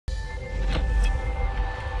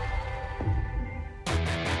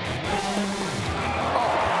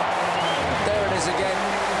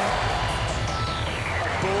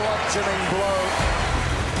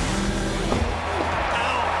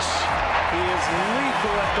He's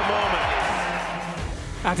lethal at the moment.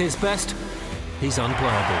 At his best, he's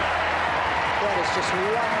unplayable. That is just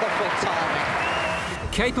wonderful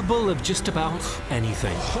timing. Capable of just about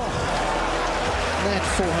anything. That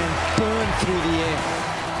forehand burned through the air.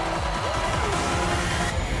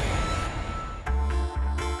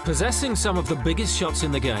 Possessing some of the biggest shots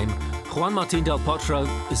in the game, Juan Martin del Potro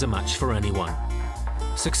is a match for anyone.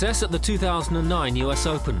 Success at the 2009 US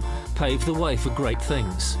Open paved the way for great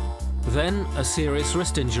things. Then a serious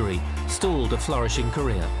wrist injury stalled a flourishing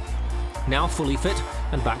career. Now fully fit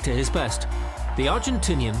and back to his best, the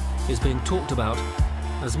Argentinian is being talked about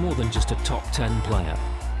as more than just a top 10 player.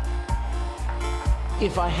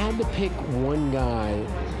 If I had to pick one guy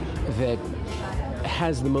that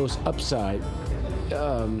has the most upside,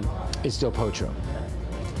 it's Del Potro.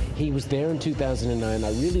 He was there in 2009.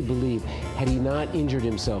 I really believe, had he not injured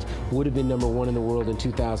himself, would have been #1 in the world in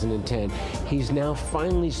 2010. He's now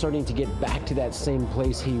finally starting to get back to that same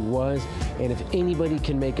place he was, and if anybody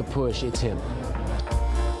can make a push, it's him.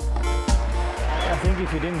 I think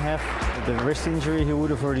if he didn't have the wrist injury, he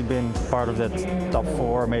would have already been part of that top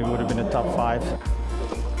 4, maybe would have been a top 5.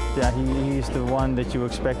 Yeah, he's the one that you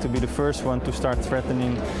expect to be the first one to start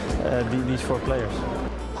threatening these 4 players.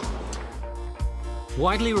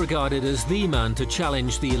 Widely regarded as the man to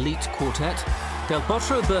challenge the elite quartet, Del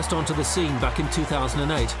Potro burst onto the scene back in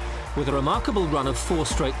 2008 with a remarkable run of 4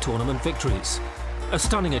 straight tournament victories. A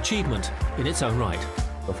stunning achievement in its own right.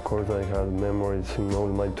 Of course, I had memories in all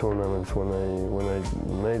my tournaments when I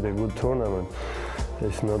made a good tournament.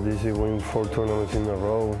 It's not easy to win 4 tournaments in a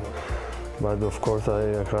row, but of course I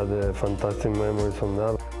had fantastic memories on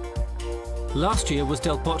that. Last year was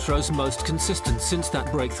Del Potro's most consistent since that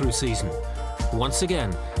breakthrough season. Once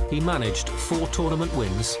again, he managed 4 tournament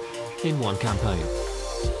wins in one campaign.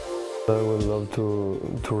 I would love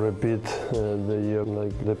to repeat the year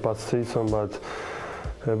like the past season, but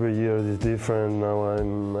every year is different. Now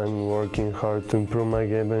I'm working hard to improve my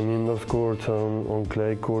game in indoor courts, on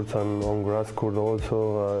clay courts and on grass court also.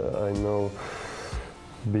 I know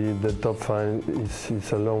be the top 5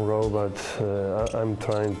 is a long road, but I'm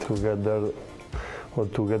trying to get there or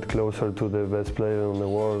to get closer to the best player in the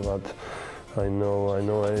world. But I know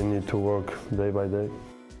I need to work day by day.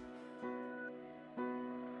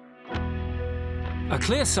 A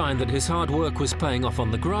clear sign that his hard work was paying off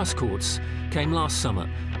on the grass courts came last summer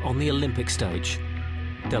on the Olympic stage.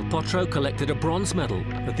 Del Potro collected a bronze medal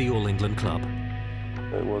at the All England Club.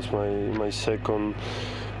 It was my second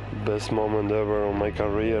best moment ever on my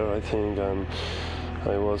career, I think, and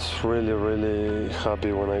I was really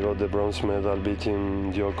happy when I got the bronze medal,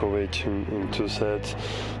 beating Djokovic in 2 sets.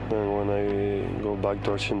 Then when I go back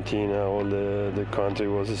to Argentina, all the country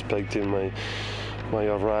was expecting my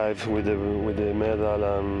arrival with the medal,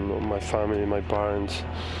 and my family, my parents,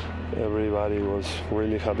 everybody was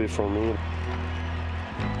really happy for me.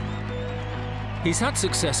 He's had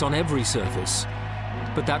success on every surface,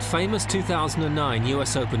 but that famous 2009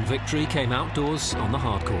 US Open victory came outdoors on the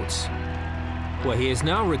hard courts, where he is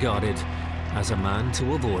now regarded as a man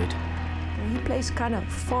to avoid. He plays kind of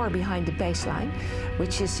far behind the baseline,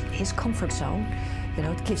 which is his comfort zone. You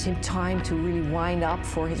know, it gives him time to really wind up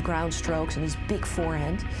for his ground strokes and his big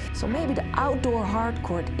forehand. So maybe the outdoor hard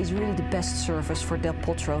court is really the best surface for Del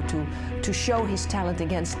Potro to show his talent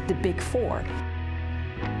against the big 4.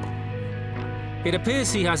 It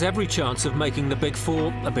appears he has every chance of making the big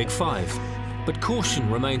 4 a big 5, but caution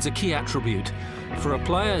remains a key attribute for a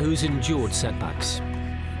player who's endured setbacks.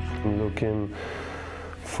 Looking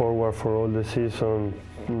forward for all the season,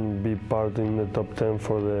 be part in the top 10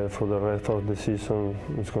 for the rest of the season.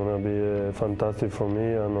 It's going to be fantastic for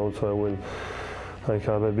me, and also I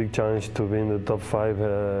have a big chance to be in the top 5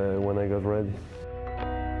 when I get ready.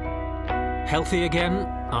 Healthy again,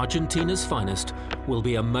 Argentina's finest will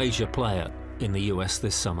be a major player in the US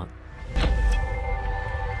this summer.